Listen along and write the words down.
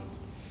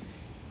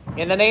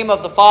In the name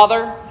of the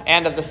Father,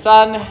 and of the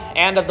Son,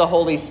 and of the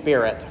Holy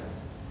Spirit.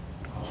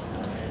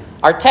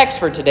 Our text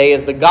for today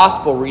is the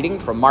Gospel reading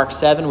from Mark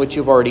 7, which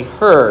you've already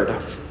heard.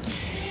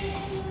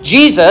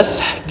 St.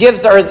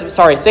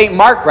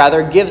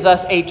 Mark gives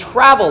us a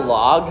travel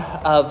log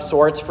of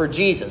sorts for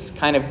Jesus,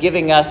 kind of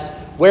giving us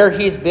where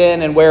he's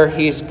been and where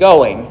he's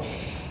going.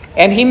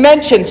 And he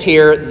mentions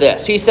here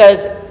this. He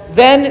says,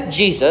 "Then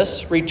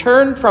Jesus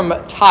returned from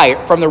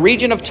the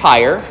region of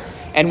Tyre,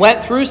 and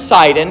went through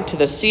Sidon to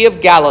the Sea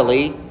of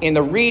Galilee in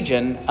the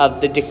region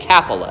of the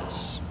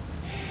Decapolis."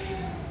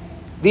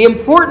 The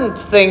important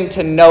thing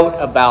to note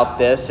about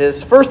this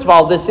is, first of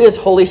all, this is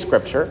Holy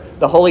Scripture.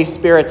 The Holy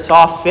Spirit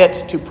saw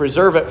fit to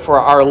preserve it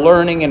for our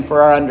learning and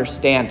for our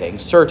understanding,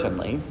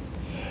 certainly.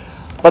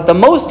 But the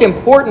most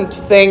important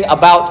thing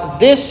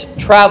about this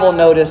travel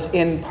notice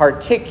in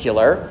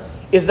particular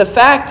is the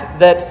fact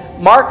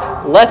that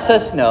Mark lets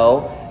us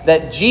know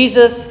that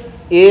Jesus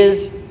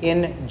is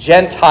in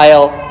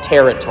Gentile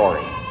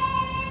territory.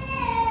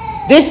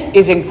 This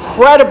is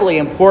incredibly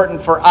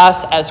important for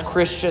us as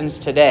Christians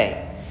today.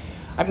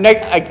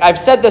 I've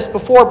said this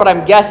before, but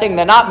I'm guessing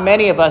that not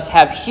many of us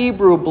have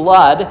Hebrew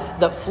blood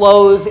that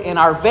flows in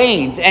our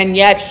veins. And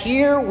yet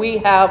here we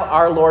have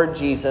our Lord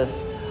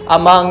Jesus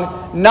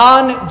among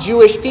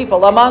non-Jewish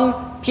people,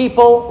 among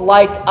people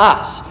like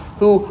us,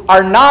 who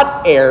are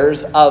not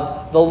heirs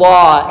of the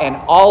law and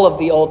all of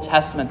the Old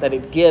Testament that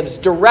it gives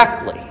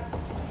directly.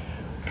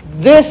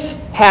 This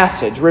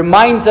passage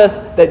reminds us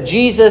that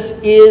Jesus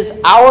is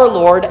our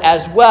Lord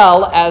as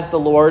well as the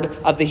Lord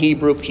of the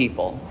Hebrew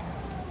people.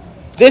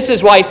 This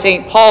is why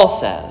St. Paul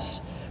says,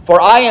 "For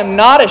I am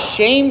not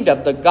ashamed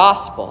of the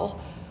gospel,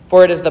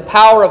 for it is the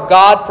power of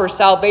God for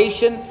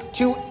salvation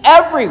to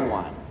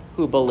everyone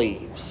who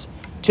believes,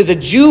 to the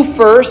Jew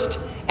first,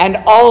 and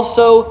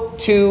also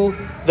to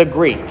the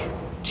Greek,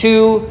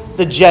 to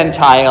the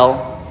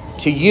Gentile,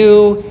 to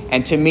you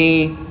and to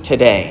me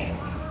today."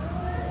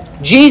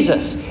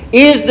 Jesus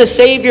is the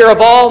Savior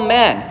of all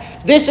men.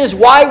 This is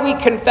why we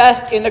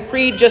confessed in the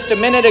Creed just a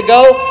minute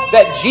ago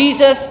that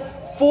Jesus,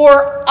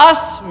 for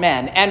us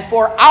men and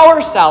for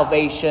our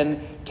salvation,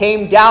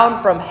 came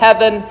down from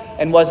heaven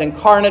and was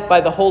incarnate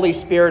by the Holy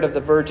Spirit of the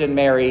Virgin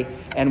Mary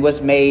and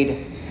was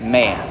made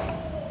man.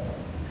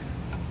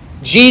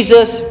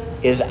 Jesus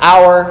is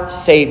our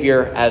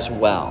Savior as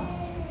well.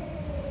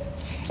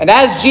 And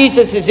as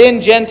Jesus is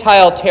in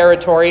Gentile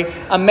territory,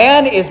 a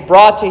man is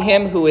brought to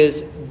him who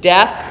is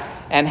deaf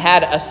and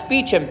had a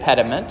speech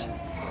impediment.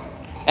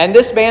 And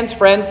this man's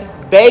friends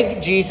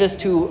beg Jesus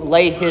to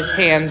lay his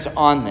hands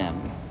on them.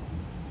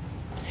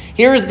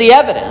 Here's the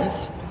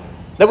evidence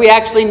that we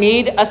actually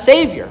need a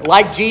Savior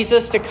like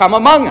Jesus to come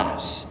among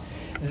us.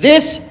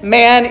 This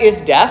man is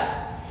deaf.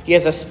 He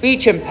has a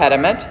speech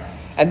impediment.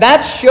 And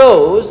that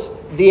shows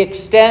the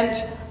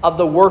extent of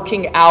the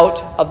working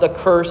out of the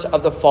curse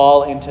of the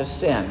fall into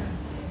sin.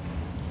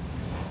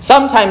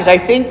 Sometimes I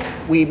think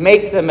we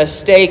make the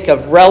mistake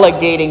of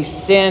relegating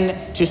sin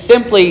to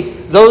simply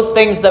those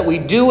things that we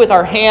do with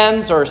our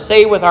hands or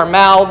say with our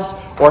mouths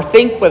or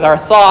think with our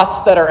thoughts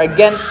that are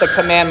against the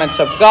commandments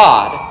of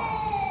God.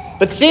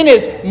 But sin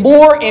is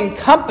more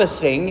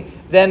encompassing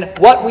than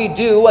what we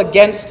do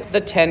against the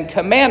Ten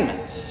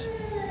Commandments.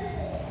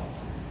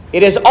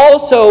 It is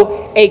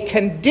also a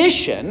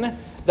condition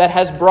that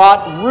has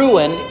brought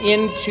ruin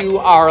into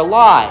our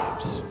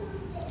lives.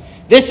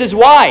 This is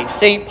why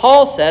St.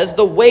 Paul says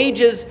the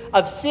wages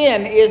of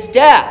sin is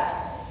death.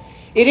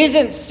 It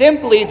isn't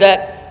simply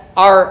that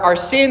our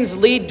sins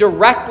lead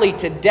directly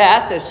to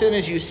death. As soon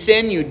as you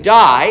sin, you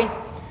die.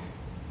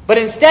 But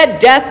instead,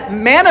 death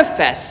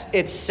manifests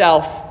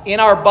itself in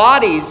our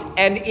bodies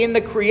and in the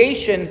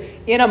creation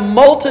in a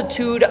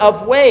multitude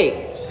of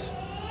ways.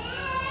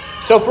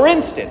 So, for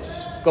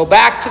instance, go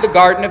back to the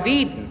Garden of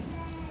Eden.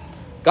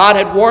 God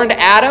had warned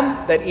Adam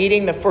that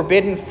eating the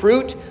forbidden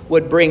fruit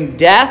would bring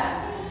death.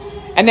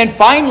 And then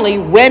finally,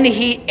 when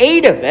he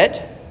ate of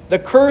it, the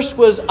curse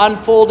was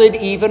unfolded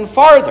even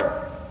farther.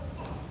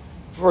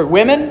 For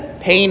women,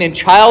 pain in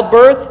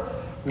childbirth,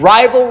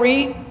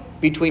 rivalry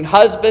between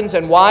husbands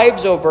and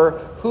wives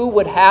over who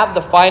would have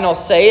the final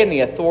say and the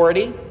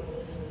authority.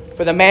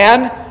 For the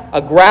man, a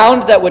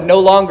ground that would no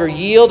longer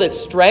yield its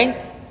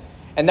strength,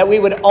 and that we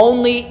would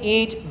only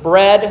eat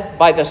bread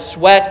by the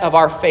sweat of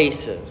our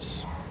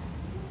faces.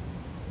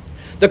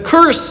 The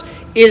curse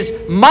is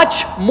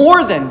much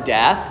more than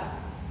death,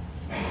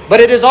 but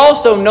it is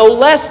also no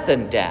less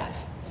than death.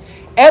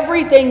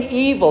 Everything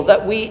evil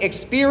that we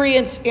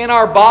experience in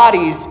our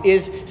bodies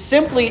is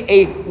simply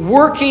a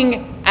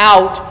working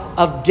out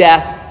of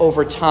death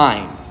over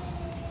time.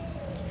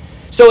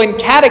 So in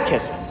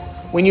catechism,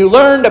 when you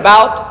learned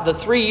about the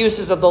three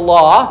uses of the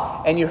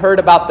law, and you heard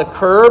about the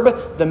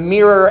curb, the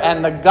mirror,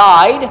 and the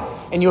guide,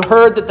 and you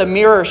heard that the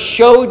mirror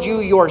showed you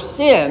your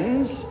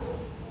sins,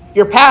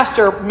 your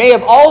pastor may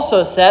have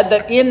also said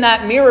that in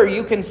that mirror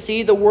you can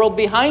see the world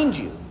behind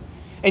you.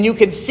 And you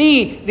can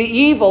see the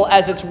evil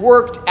as it's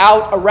worked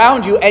out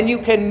around you, and you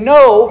can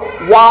know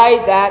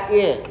why that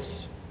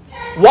is.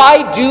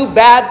 Why do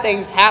bad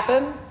things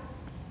happen?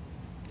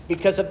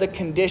 because of the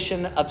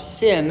condition of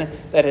sin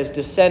that has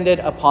descended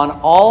upon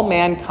all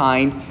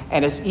mankind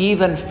and is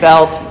even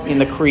felt in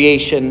the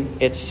creation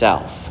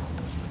itself.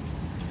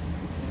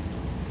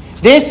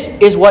 This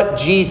is what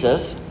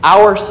Jesus,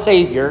 our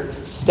Savior,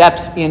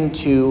 steps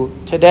into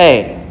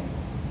today.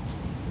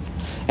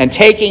 And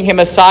taking him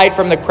aside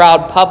from the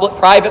crowd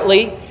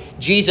privately,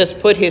 Jesus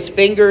put his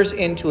fingers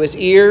into his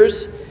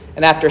ears,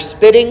 and after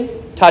spitting,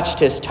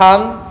 touched his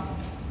tongue.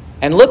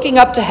 And looking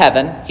up to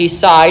heaven, he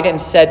sighed and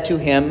said to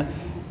him,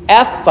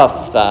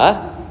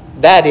 Ephphatha,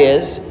 that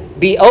is,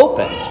 be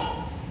opened.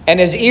 And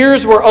his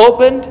ears were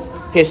opened,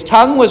 his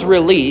tongue was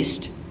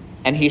released,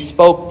 and he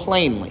spoke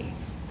plainly.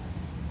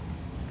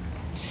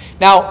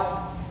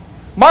 Now,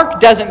 Mark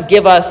doesn't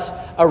give us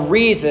a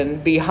reason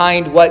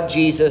behind what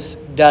Jesus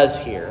does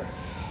here.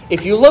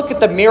 If you look at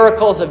the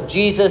miracles of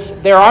Jesus,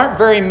 there aren't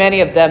very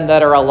many of them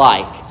that are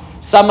alike.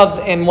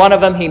 In one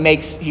of them,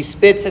 he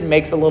spits and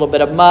makes a little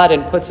bit of mud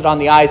and puts it on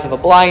the eyes of a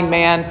blind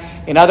man.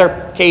 In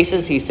other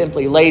cases, he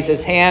simply lays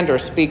his hand or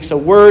speaks a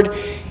word.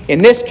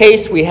 In this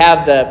case, we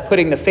have the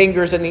putting the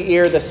fingers in the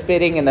ear, the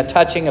spitting, and the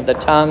touching of the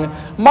tongue.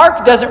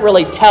 Mark doesn't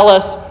really tell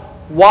us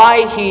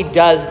why he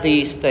does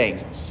these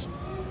things.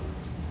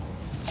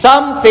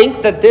 Some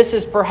think that this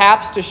is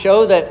perhaps to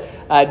show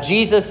that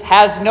Jesus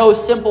has no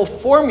simple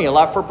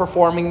formula for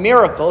performing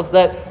miracles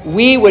that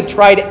we would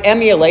try to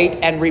emulate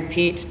and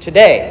repeat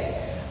today.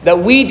 That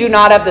we do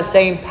not have the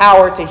same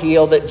power to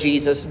heal that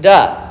Jesus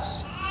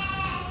does.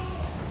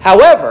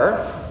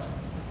 However,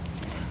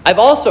 I've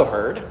also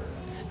heard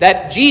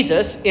that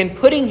Jesus, in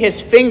putting his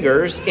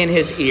fingers in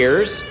his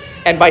ears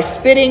and by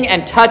spitting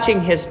and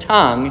touching his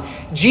tongue,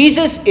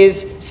 Jesus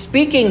is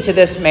speaking to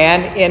this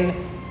man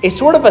in a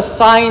sort of a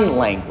sign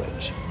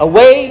language, a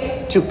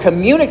way to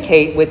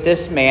communicate with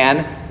this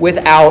man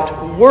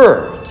without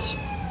words.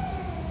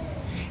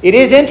 It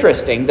is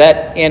interesting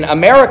that in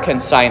American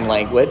Sign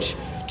Language,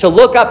 to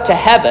look up to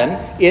heaven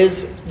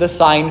is the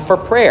sign for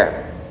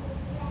prayer.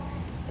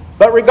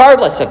 But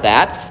regardless of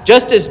that,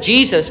 just as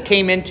Jesus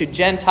came into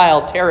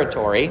Gentile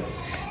territory,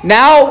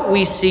 now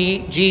we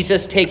see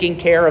Jesus taking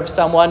care of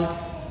someone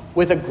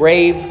with a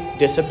grave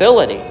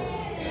disability.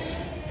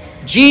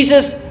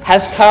 Jesus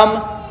has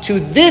come to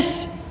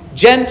this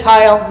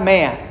Gentile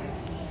man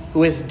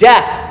who is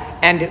deaf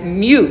and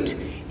mute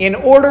in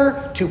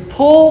order to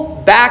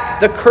pull back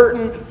the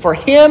curtain for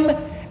him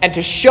and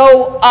to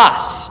show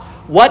us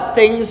what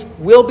things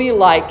will be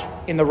like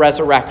in the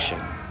resurrection.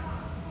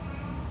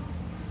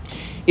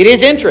 It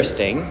is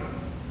interesting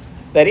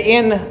that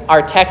in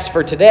our text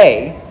for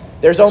today,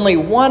 there's only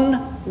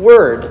one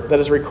word that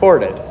is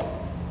recorded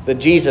that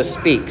Jesus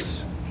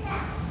speaks.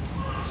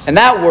 And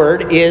that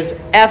word is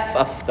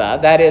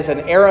Ephphatha. That is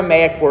an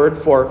Aramaic word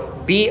for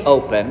be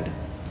opened.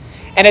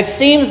 And it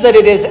seems that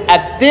it is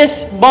at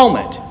this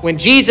moment, when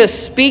Jesus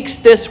speaks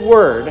this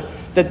word,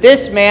 that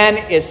this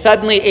man is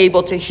suddenly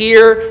able to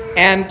hear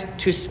and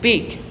to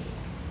speak.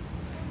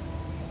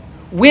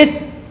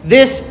 With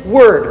this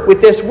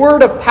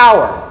word of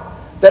power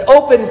that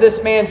opens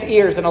this man's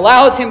ears and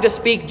allows him to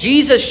speak,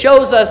 Jesus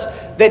shows us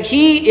that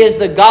he is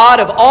the God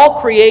of all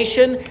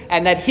creation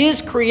and that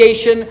his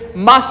creation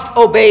must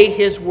obey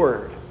his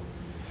word.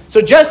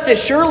 So just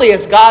as surely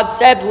as God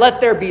said,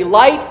 "Let there be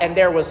light," and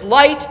there was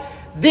light,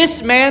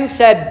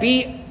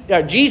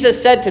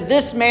 Jesus said to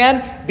this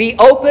man, "Be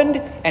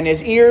opened," and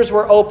his ears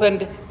were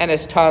opened and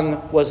his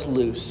tongue was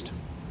loosed.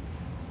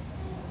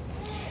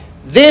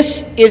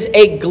 This is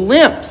a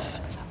glimpse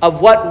of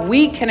what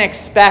we can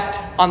expect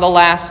on the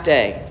last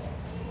day.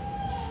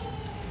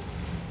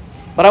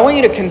 But I want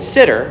you to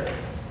consider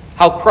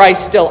how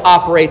Christ still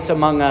operates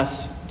among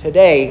us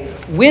today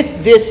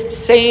with this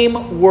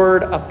same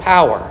word of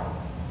power.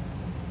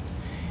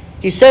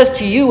 He says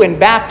to you in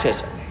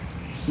baptism,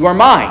 "You are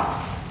mine."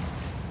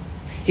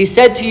 He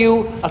said to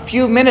you a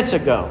few minutes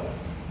ago,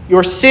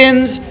 "Your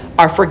sins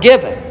are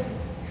forgiven."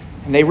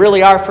 And they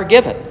really are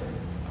forgiven.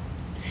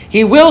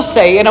 He will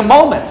say in a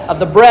moment of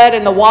the bread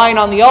and the wine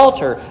on the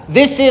altar,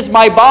 "This is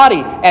my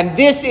body and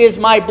this is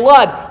my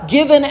blood,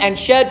 given and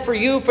shed for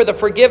you for the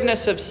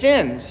forgiveness of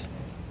sins."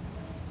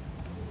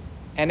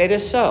 And it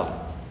is so.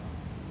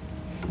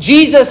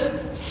 Jesus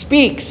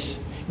speaks.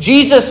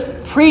 Jesus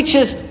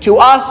preaches to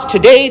us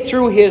today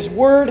through his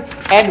word,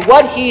 and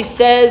what he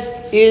says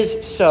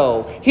is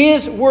so.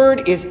 His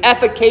word is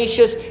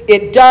efficacious.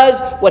 It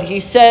does what he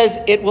says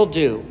it will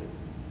do.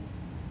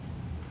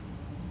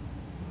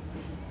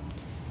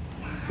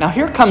 Now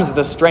here comes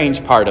the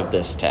strange part of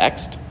this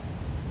text.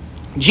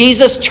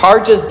 Jesus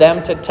charges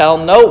them to tell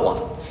no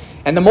one.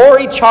 And the more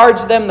he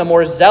charged them, the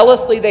more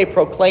zealously they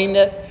proclaimed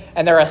it.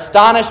 And they're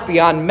astonished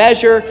beyond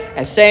measure,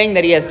 and saying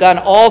that he has done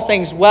all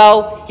things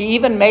well. He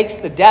even makes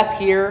the deaf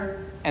hear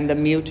and the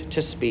mute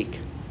to speak.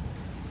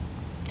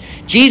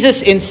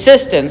 Jesus'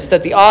 insistence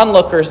that the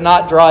onlookers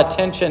not draw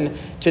attention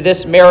to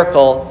this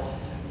miracle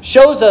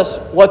shows us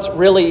what's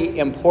really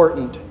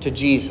important to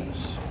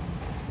Jesus.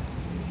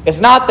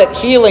 It's not that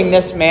healing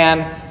this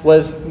man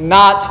was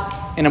not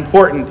an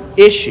important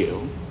issue,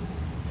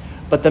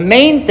 but the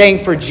main thing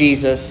for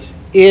Jesus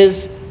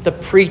is the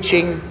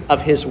preaching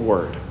of his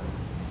word.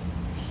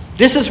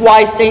 This is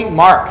why St.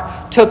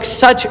 Mark took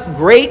such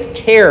great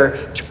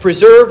care to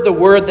preserve the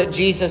word that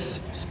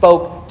Jesus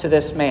spoke to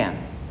this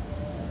man.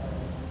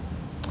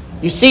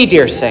 You see,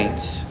 dear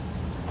saints,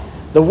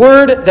 the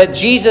word that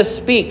Jesus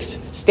speaks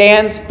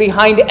stands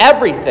behind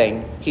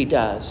everything he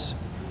does.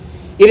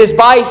 It is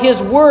by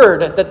his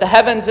word that the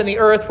heavens and the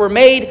earth were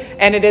made,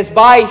 and it is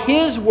by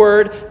his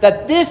word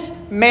that this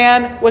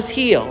man was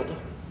healed.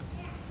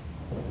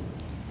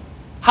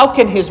 How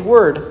can his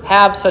word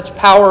have such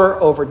power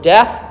over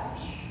death?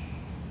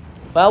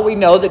 Well, we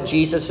know that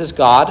Jesus is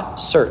God,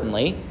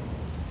 certainly.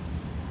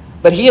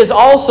 But he is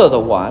also the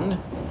one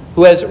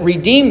who has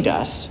redeemed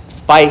us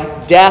by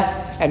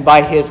death and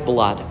by his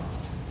blood.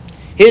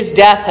 His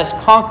death has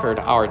conquered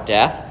our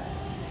death.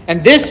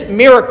 And this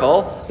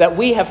miracle that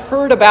we have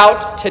heard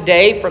about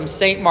today from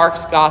St.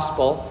 Mark's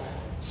Gospel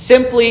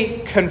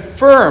simply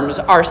confirms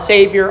our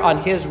Savior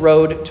on his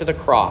road to the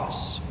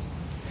cross.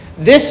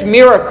 This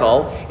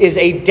miracle is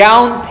a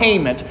down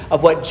payment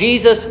of what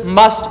Jesus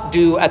must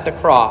do at the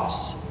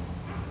cross.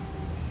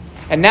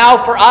 And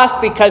now for us,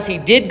 because he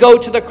did go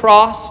to the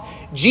cross,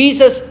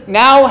 Jesus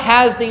now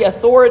has the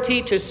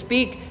authority to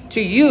speak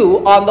to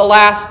you on the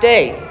last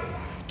day,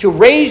 to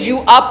raise you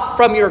up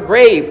from your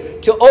grave,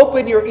 to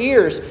open your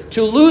ears,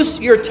 to loose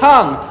your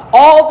tongue,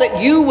 all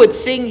that you would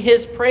sing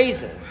his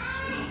praises.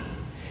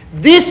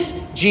 This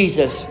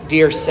Jesus,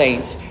 dear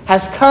saints,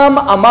 has come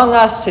among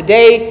us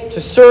today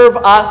to serve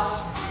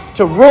us,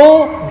 to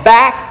roll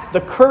back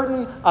the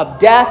curtain of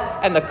death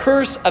and the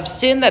curse of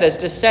sin that has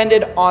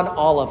descended on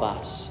all of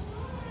us.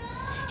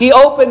 He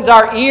opens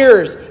our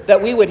ears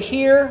that we would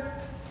hear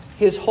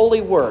his holy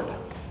word.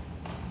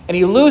 And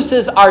he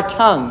looses our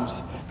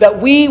tongues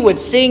that we would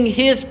sing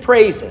his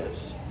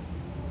praises.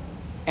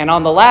 And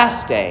on the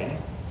last day,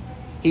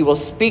 he will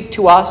speak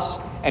to us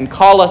and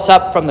call us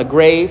up from the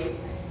grave.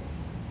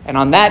 And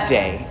on that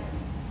day,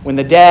 when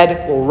the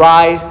dead will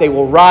rise, they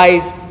will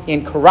rise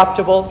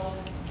incorruptible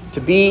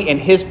to be in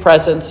his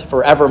presence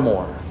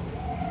forevermore.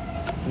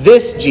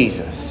 This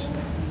Jesus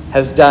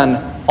has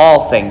done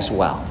all things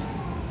well.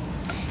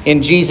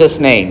 In Jesus'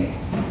 name.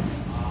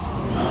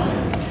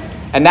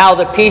 And now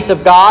the peace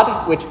of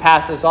God, which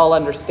passes all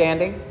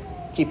understanding,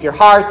 keep your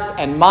hearts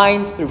and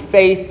minds through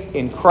faith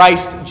in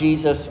Christ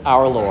Jesus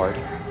our Lord.